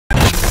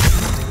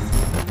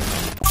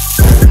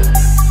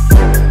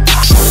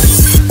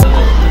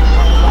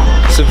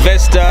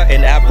Sylvester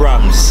and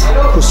Abramz.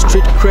 Ku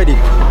street credit.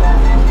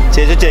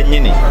 Cheche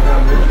chenyini.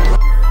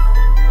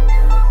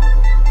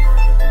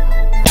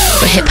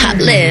 Where hip hop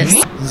lives.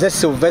 Nze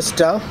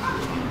Sylvester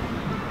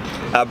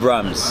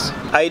Abramz.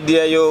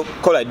 Idea yo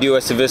kola dio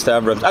Sylvester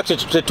Abramz.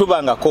 Actually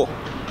tetubangako.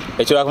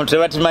 Ekyo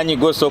bakonteba timanyi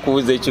goso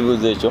okubuza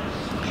ekibuzo ekyo.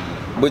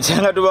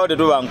 Buchanga tubawde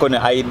tubankone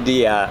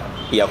idea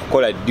ya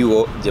kukola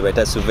duo gye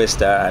bayita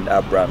Sylvester and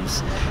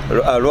Abramz.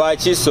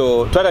 Lwaki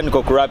so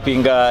twatandika ku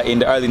rapping in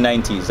the early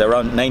 90s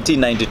around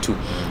 1992.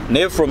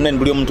 Naye from then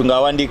buli omuntu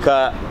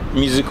ng'awandika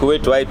music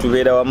wetu ayi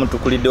tubeera wamu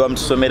tukulidde wamu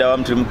tusomera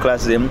wamu tuli mu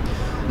class emu.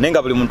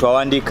 Nenga buli muntu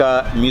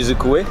awandika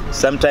music we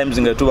sometimes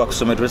nga tuba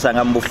kusomera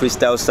tusanga mu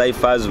freestyle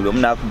cyphers buli omu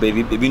nakuba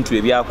ebintu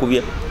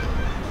ebyakubye.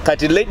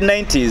 Kati late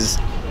 90s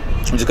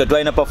muzika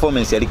twalina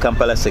performance yali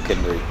Kampala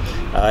Secondary.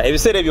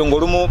 Ebiseera ebyo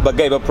ng'olumu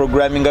bagayi ba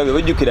programming nga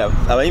bejjukira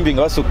abayimbi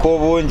nga basukka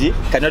obungi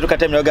kati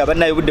natukatamira baga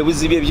bannayo budde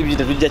buzibye ebyo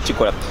tetujja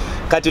kikola.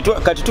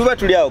 Kati tuba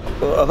tuli awo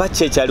oba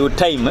kyekyaliwo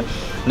time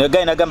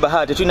negayi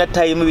nagamba tetulina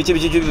time biki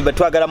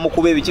batwagala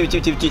mukuba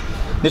ebiki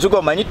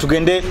netugomanyi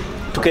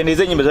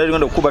tukendeze enyimba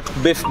zagenda okuba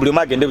tukubef buli omu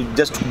agende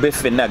just tukube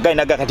ffenna gayi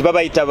naga kati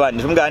babayita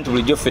bandi tumugaa nti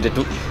bulijjo ffe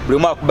buli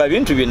omu akuba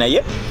bintu bye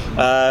naye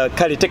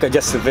kale teka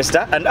just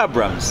Sylvester and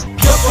Abramz.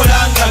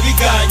 Yokolanga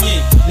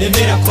biganye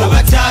lemerako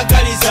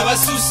abatagaliza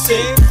basusse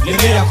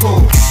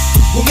lemerako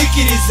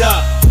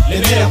gumikiriza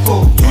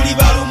lemerako tuli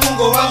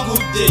balumungo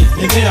wangudde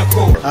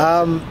lemerako.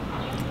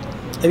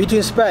 Ebintu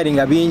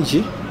inspiring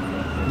bingi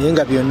naye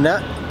nga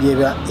byonna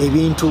byeba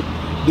ebintu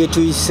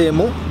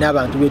byetuyiseemu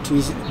n'abantu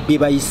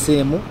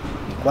byebayiseemu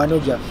mikwano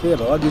gyaffe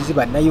abawagizi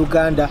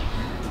bannayuganda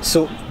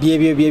so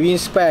byebyo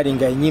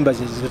inspiring ennyimba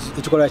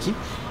zetukola ki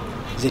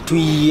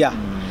zetuyiya.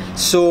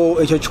 So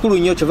ekyo kikulu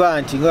nnyo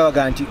kyova nti nga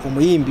baga nti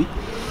omuyimbi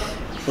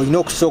olina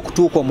okusooka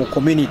okutuuka mu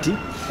community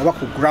oba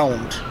ku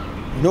ground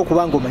olina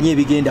okuba nga omanye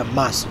ebigenda mu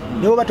maaso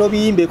naye oba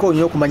tobiyimbeko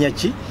olina okumanya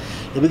ki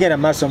ebigenda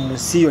mu maaso mu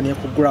nsi yo ne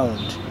ku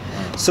ground.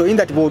 So in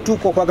that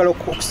bw'otuuka okwagala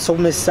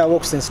okusomesaawo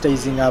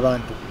okusensitizing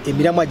abantu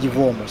emiramwa giva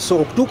omwo. So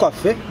okutuuka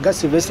ffe nga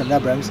Sylvester and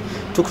Abramz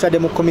tukutadde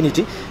mu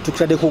community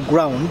tukutadde ku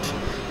ground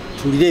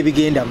tulire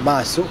ebigenda mu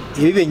maaso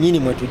ebyo byennyini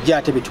mwe tujja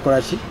ate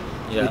byetukola ki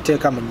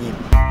biteeka mu nnyimba.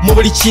 Mu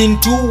buli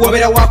kintu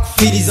wabeera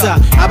wakufiiriza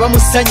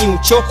abamusanyu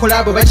kyokola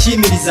abo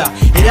bakiyimiriza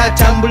era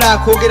atambula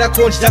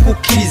akwogerako nti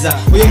takukkiriza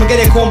oyo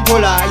mugereko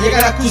mpola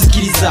yagala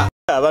kuzikiriza.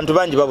 Abantu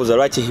bangi babuza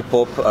lwaki hip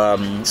hop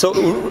so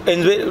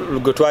enze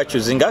gwe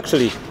twachoosing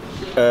actually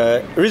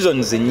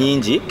reasons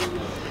nyingi.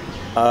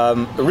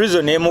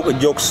 Reason emu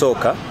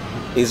egy'okusooka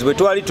is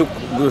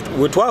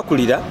bwe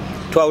twakulira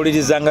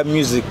twawulirizanga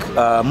music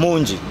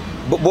mungi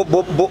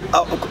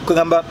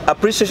kugamba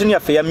appreciation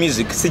yaffe ya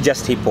music si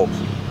just hip hop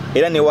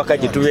era ne waka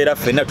gye tubeera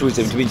ffenna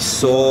tuwuliza ebintu bingi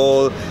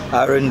soul,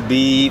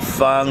 R&B,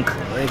 funk,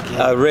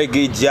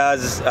 reggae,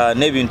 jazz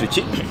n'ebintu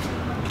ki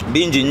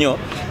bingi nnyo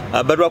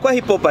but lwakwa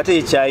hip hop ate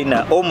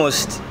ekyalina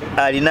almost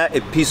alina a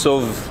piece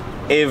of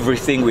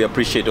everything we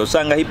appreciate.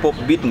 Osanga hip hop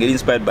beat get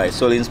inspired by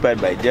soul, inspired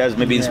by jazz,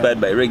 maybe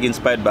inspired by reggae,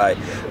 inspired by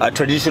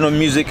traditional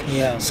music.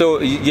 So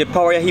ye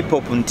power ya hip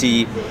hop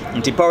nti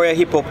power ya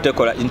hip hop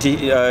tekola nti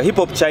hip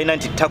hop China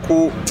nti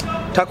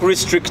taku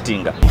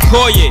restricting.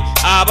 Koye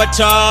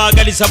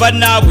abatagaliza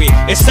banabwe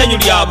essanyu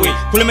lyabwe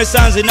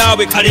kulemesanze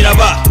nawe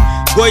kaliraba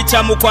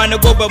goita mukwano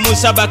goba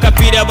musaba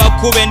kapira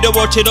bakube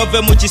ndobotero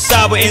ve mu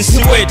kisaabwe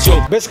ensi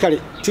wetyo.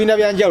 Basically tulina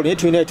byanjawulo naye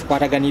tulina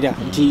tukwataganira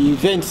nti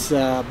events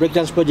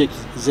breakdance project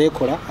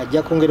zekola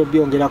ajja kwongera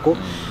byongerako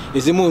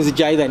ezimu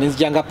nzija either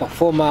nenzijanga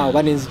performer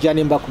oba nenzija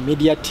nemba ku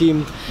media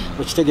team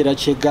okitegera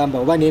kyegamba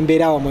oba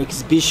nembeera awo mu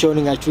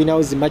exhibition nga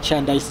tulinawo zi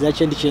merchandise za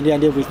kyendi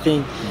and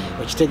everything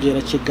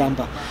okitegera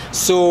kyegamba.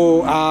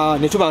 So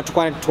netuba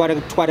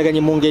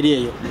tukwataganye mu ngeri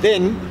eyo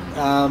then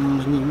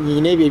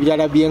nyina ebyo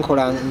ebirala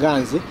byenkola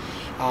nganze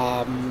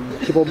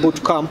hip hop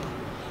boot camp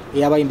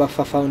yabayimba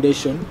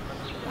foundation.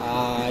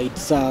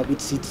 It's a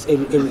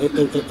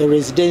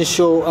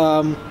residential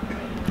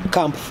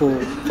camp for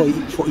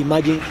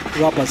emerging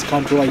rappers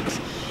countrywide.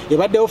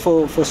 Ebaddewo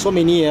for so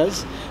many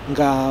years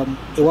nga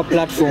ewa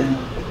platform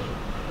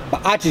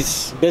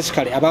artists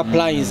basically aba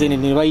applying zene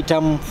ne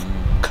bayitamu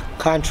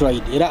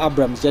countrywide era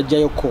Abramz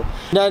yajjayoko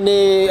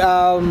nane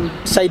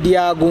side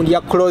ya gundi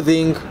ya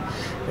clothing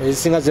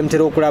ezisinga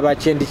zemutera okulaba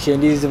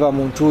kyendi ziva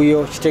mu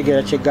ntuuyo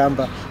kitegeera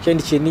kyegamba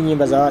kyendi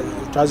nnyimba za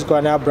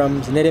twazikola na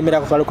Abramz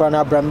neremera kutwalikola na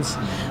Abramz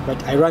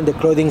but I run the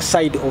clothing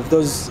side of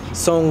those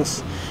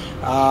songs.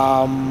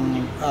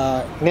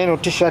 Neno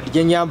t-shirt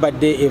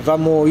gyenyambadde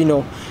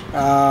evamo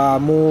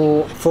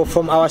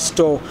from our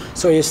store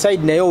so a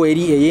side nayo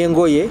weri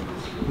eyengoye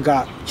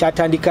nga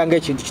kyatandikanga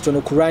ekintu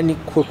kitono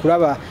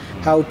kulaba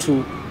how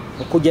to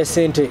okujja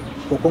sente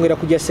okwongera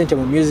kujja sente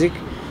mu music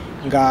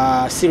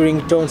nga si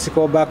ringtone si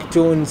callback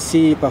tune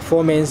si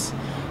performance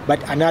but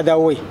another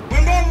way.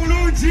 Wembo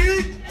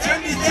mulungi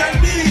chendi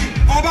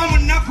oba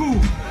munaku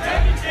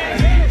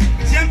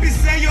chembi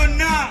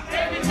seyonna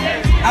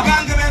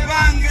abange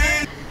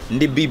bebange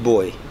ndi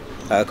b-boy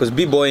because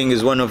b-boying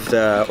is one of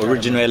the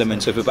original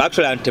elements of hip hop.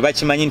 Actually,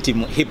 tebachimanyi nti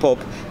hip hop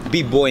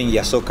b-boying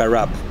yasoka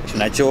rap.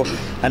 Nacho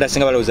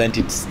understand about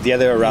it's the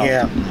other way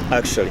around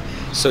actually.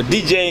 So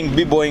DJing,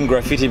 b-boying,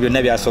 graffiti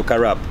byonna byasoka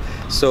rap.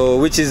 So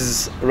which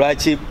is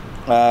lwaki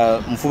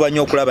mfuba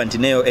nnyo okulaba nti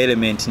neyo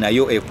element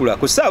nayo ekula.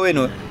 Kusaawa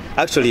eno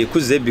actually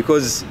ekuze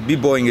because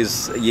b-boying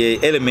is ye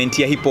element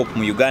ya hip hop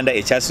mu Uganda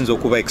ekyasinze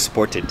okuba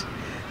exported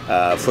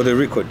for the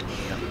record.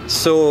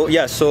 So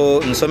yeah,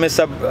 so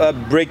nsomesa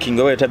breaking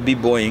oba yata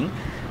b-boying,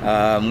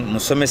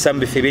 nsomesa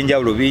mbife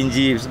ebyenjawulo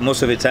bingi,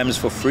 most of the times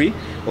for free,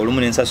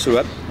 olumu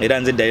nensasulwa, era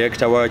nze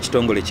director wa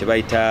kitongole kye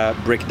bayita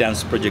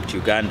Breakdance Project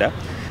Uganda.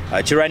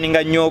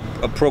 Kirunninga nnyo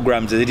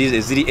programs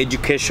eziri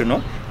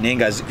educational naye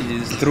nga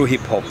through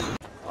hip hop.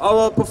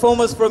 Our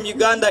performers from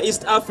Uganda,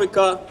 East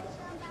Africa,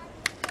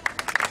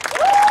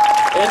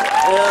 and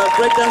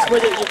Breakdance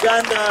Project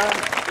Uganda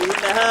is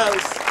in the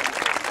house.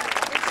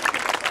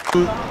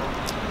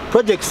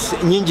 Projects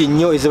nyingi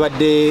nnyo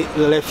ezibadde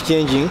life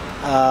changing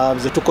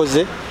ze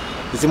tukoze,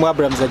 ezimu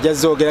Abramz ajja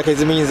zoogerako,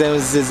 ezimu nyinza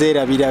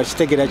zeerabira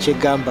kitegera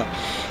kyegamba,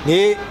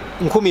 naye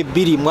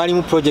 2020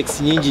 mwalimu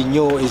projects nyingi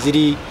nnyo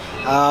eziri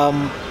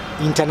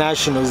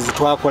international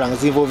zitwakola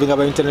nga involving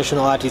about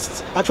international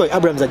artists. Actually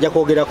Abramz ajja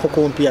kwogerako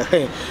kumpya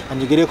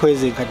anjogereko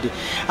ezenkadde.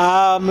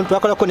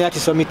 Twakolako ne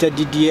artist wamita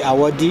Didier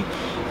Awadi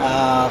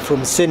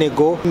from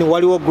Senegal.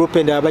 Waliwo group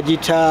and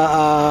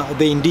abagita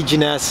the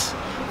indigenous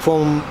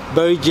from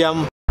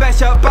Belgium.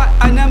 Bei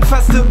einem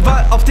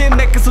Festival, auf dem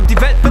Mac ist und die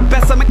Welt wird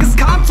besser. Mac ist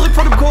kam zurück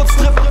von dem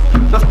Kurztrip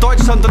nach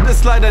Deutschland und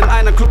ist leider in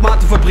einer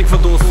Clubmate-Fabrik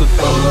verdurstet.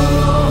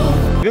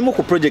 Bimu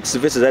ku projects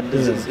versus that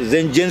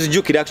Zenz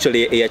Jukid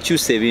actually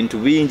yakyuse ebintu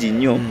bingi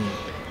nnyo.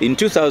 In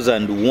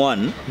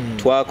 2001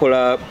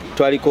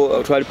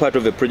 twali part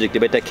of a project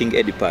about King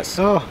Oedipus.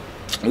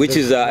 Which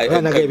is a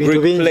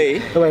Greek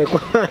play.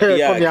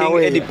 Yeah, King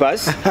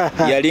Oedipus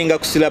yalinga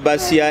ku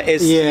syllabus ya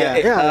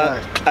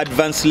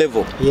advanced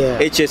level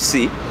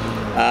HSC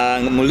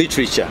mu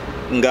literature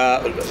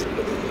nga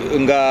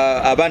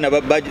abana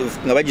nga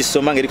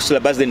bagisoma ngeri ku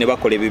syllabus ne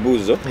bakola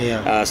ebibuuzo.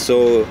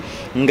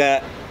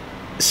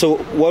 So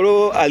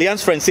walo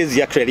Alliance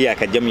Française actually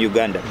yakajja mu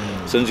Uganda.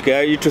 So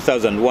nzikira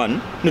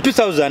 2001. No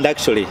 2000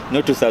 actually,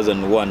 not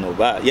 2001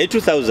 over. Yeah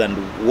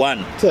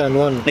 2001.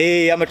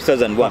 2001. Ama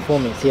 2001.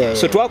 Performance,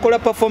 so twakola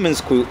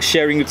performance ku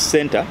Sharing Youth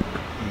Center.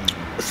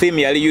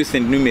 Theme yali Youth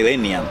and New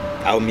Millennium.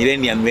 Our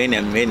millennium.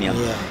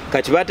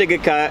 Kati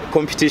bategeka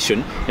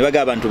competition ne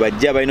baga abantu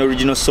bajja balina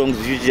original songs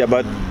usually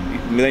about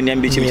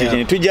millennium bichi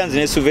tujanze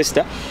ne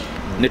Sylvester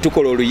ne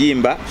tukola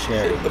oluyimba.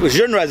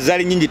 Genres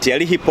zali nyingi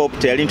teyali hip hop,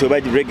 teyali nto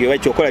baji reggae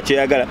bachokola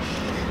kyeyagala,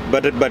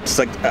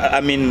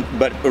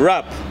 but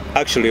rap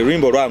actually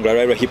rimbo rwangu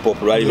lwa hip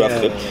hop lwali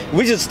lwaffe,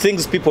 which is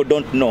things people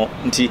don't know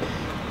nti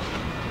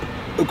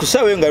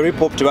kusawe nga hip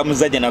hop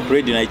tebamuzajja na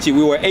radio na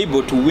we were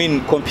able to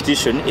win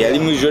competition yali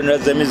mu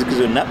genres za music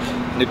zonna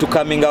ne to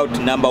coming out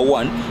number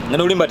 1 nga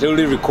nolimba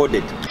teli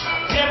recorded.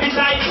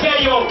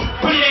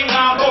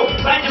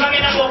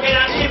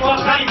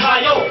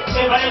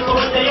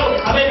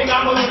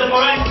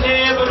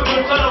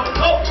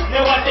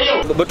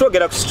 But to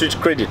get up street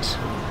credit,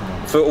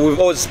 we've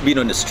always been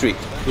on the street.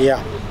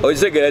 Yeah. We've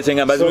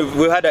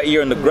had a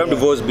year on the ground,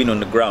 we've always been on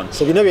the ground.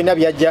 So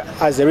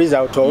as a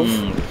result of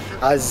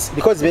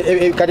because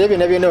kadi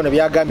never know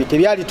byagambi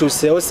tebyali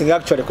tuseosinga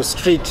actually ku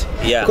street,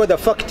 because the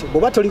fact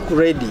boba toli ku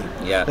ready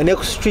and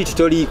ku street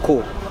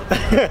toliko.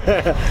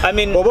 I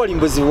mean boba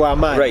olimbuzi wa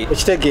amani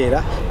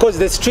okitegeera, because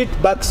the street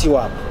backs you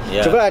up.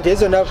 Tukola nti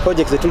ezo na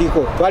projects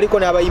tuliko twaliko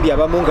n'abayimbi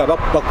abamunga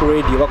bakuba ku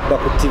radio bakuba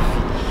ku TV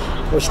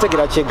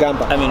okitegeera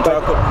kyegamba. I mean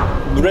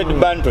Red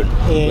Banton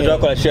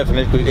twakola chef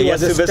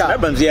Sylvester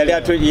and Abramz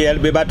yali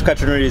bebatu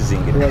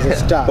categorizing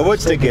boba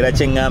okitegeera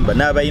kyengamba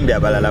n'abayimbi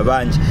abalala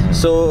bangi.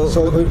 So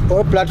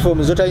all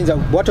platforms zotayinza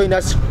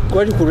bwatoyina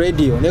ku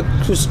radio ne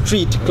ku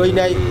street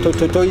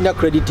toyina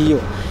credit yo,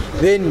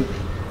 then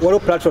all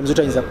platforms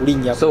zotayinza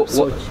kulinnya.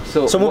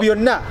 So mu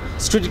byonna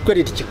street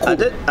credit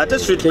kikulu ate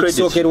street credit.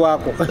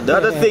 The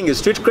other thing is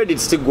street credit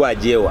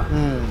sigwajewa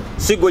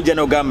sigojja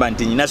n'ogamba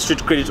nti nyina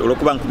street credit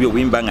olwokuba nkubye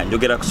obuyimba nga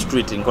njogera ku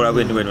street nkola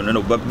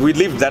bweno, but we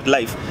live that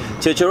life.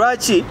 Kyekyo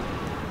lwaki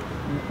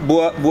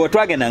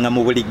bwotwagendanga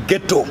mu buli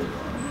ghetto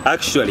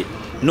actually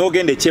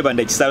n'ogenda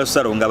ekyebanda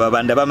ekisalosalo nga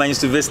babanda bamanyi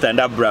Sylvester and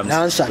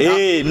Abramz,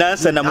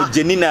 nansa na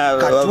mujenina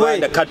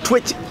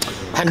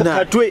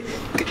katwe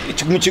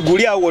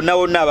mukiguli awo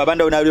wonna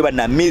ababanda bonna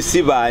bana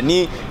misi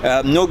baani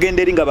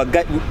n'ogenda eri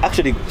nga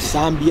actually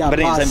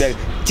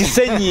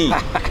Kisenyi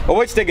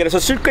oba kitegeera. So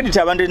street credit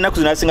abantu ennaku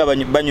zino asinga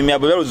banyumya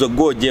bulaluzo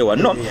gwojewa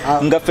no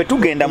nga ffe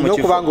tugenda mu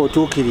kifo okubanga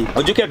otuukirira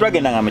ojjukira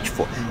twagendanga mu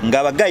kifo nga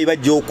abagayi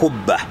bajja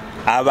okubba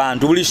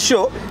abantu buli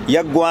show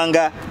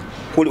yaggwanga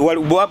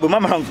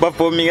mama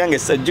performing nga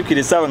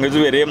sajjukire sawa nga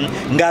ziberemu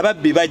nga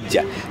ababbi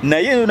bajja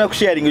naye na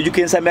kusharing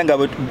ojjukira ensambya nga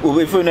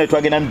bwefuna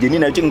twagenda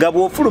mjenina nga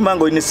bwofuluma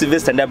nga olina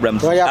Sylvester and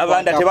Abramz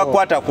abanda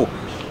tebakwatako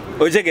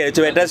ojjegere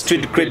tebeta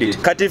street credit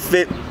kati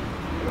ffe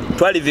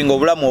twalivinga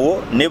obulamu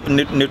obwo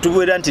ne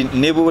tubeera nti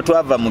ne bwe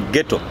twava mu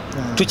ghetto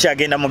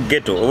tukyagenda mu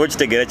ghetto oba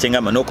kitegeera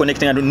kyengamba no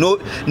connecting no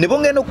ne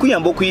bongera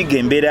okuyamba okuyiga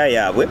embeera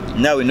yaabwe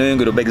nawe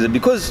noyongera obegeza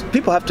because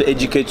people have to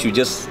educate you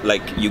just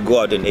like you go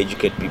out and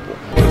educate people.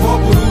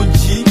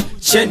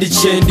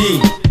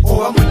 Chendi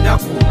owa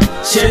munaku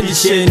chendi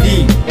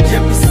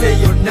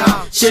jepiseyo na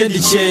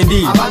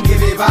chendi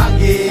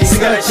abange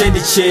sigala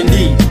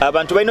chendi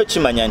abantu balina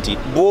okimanya nti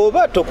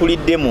bw'oba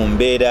tokulidde mu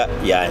mbeera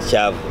ya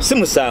nkyavu si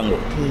musango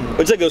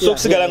otegese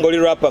okusigala ng'oli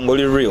rapper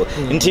ng'oli real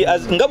nti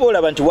nga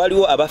bw'olaba nti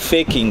waliwo aba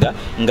fakinga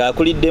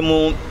ng'akulidde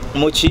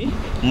muki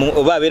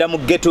oba abeera mu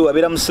ghetto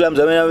abeera mu slums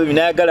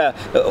nayagala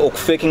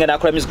okufakinga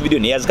n'akola music video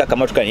neyazika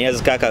akamotoka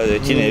neyazika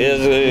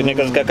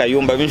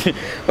akayumba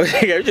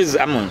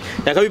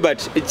nakabi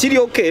but kiri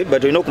okay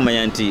but olina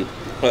okumanya nti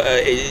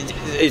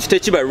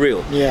tekiba real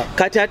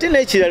kati ate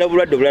n'ekirala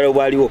obulwadde obulala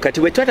obwaliwo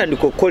kati bwe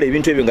twatandika okukola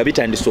ebintu ebyo nga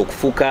bitandise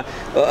okufuuka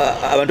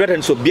abantu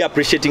batandise obi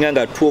appreciating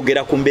nga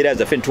twogera ku mbeera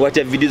zaffe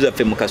ntuwatya video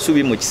zaffe mu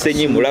Kasubi mu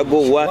Kisenyi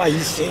Mulago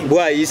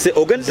bwayise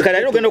kati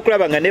ate ogenda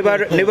okulaba nga ne ba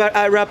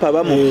rap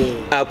abamu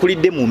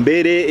akulidde mu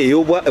mbeera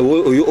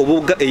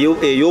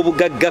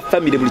ey'obugagga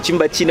family buli kimu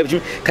bakina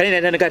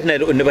kale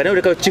ne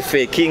banaleka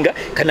kifakinga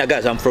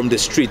kanagaza I'm from the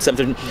streets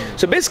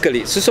so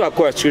basically siso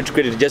akola street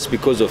credit just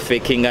because of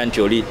faking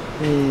anti oli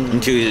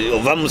nti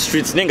ova mu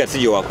streets nenga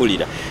siyo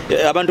wakulira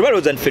abantu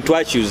balowooza nti ffe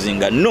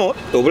twakyuzinga no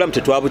obulamu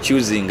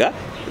tetwabukyuzinga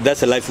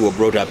that's a life we were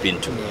brought up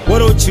into.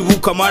 Waro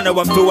chibuka mwana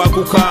waffe wa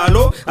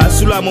kukaalo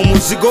asula mu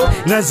muzigo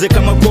naze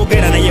kama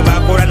kogera naye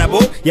bakola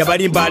nabo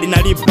yabalimba ali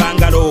nali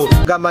bangalo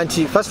gamba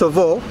nti first of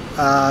all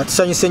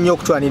tusanyuse nnyo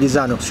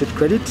okutwaniriza no street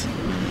credit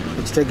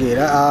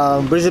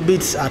ekitegeera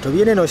BreezyBeats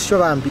atobye no show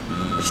bambi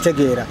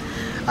ekitegeera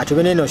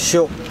atobye no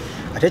show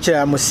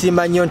atechera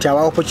musima nnyo nti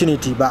awa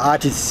opportunity ba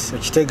artists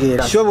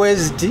ekitegeera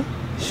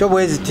show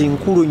bweziti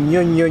nkulu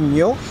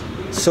nnyo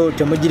so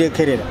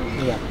temugirekerera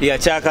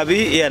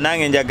kyakabi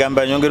nange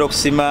njagamba nyongera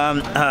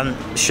okusima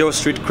show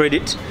street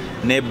credit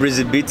ne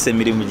BreezyBeats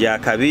emirimu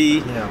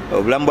gyakabi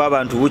obulamu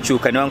bw'abantu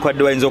bukyuka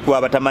newankwadde bayinza okuba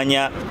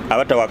abatamanya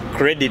abatawa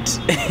credit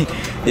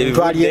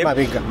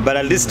but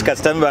at least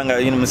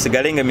kasitambanga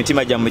musigale nga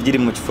emitima gyammwe giri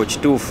mu kifo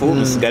kituufu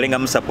musigale nga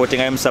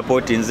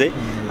musupportinze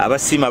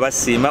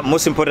abasiima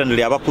most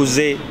importantly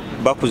abakuze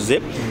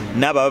bakuze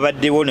n'abo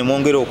ababaddewo ne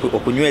mwongera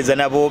okunyweza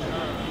nabo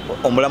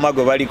omulamwa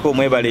gwe baliko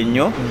mwebale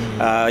nnyo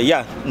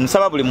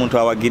nsaba buli muntu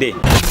awagire.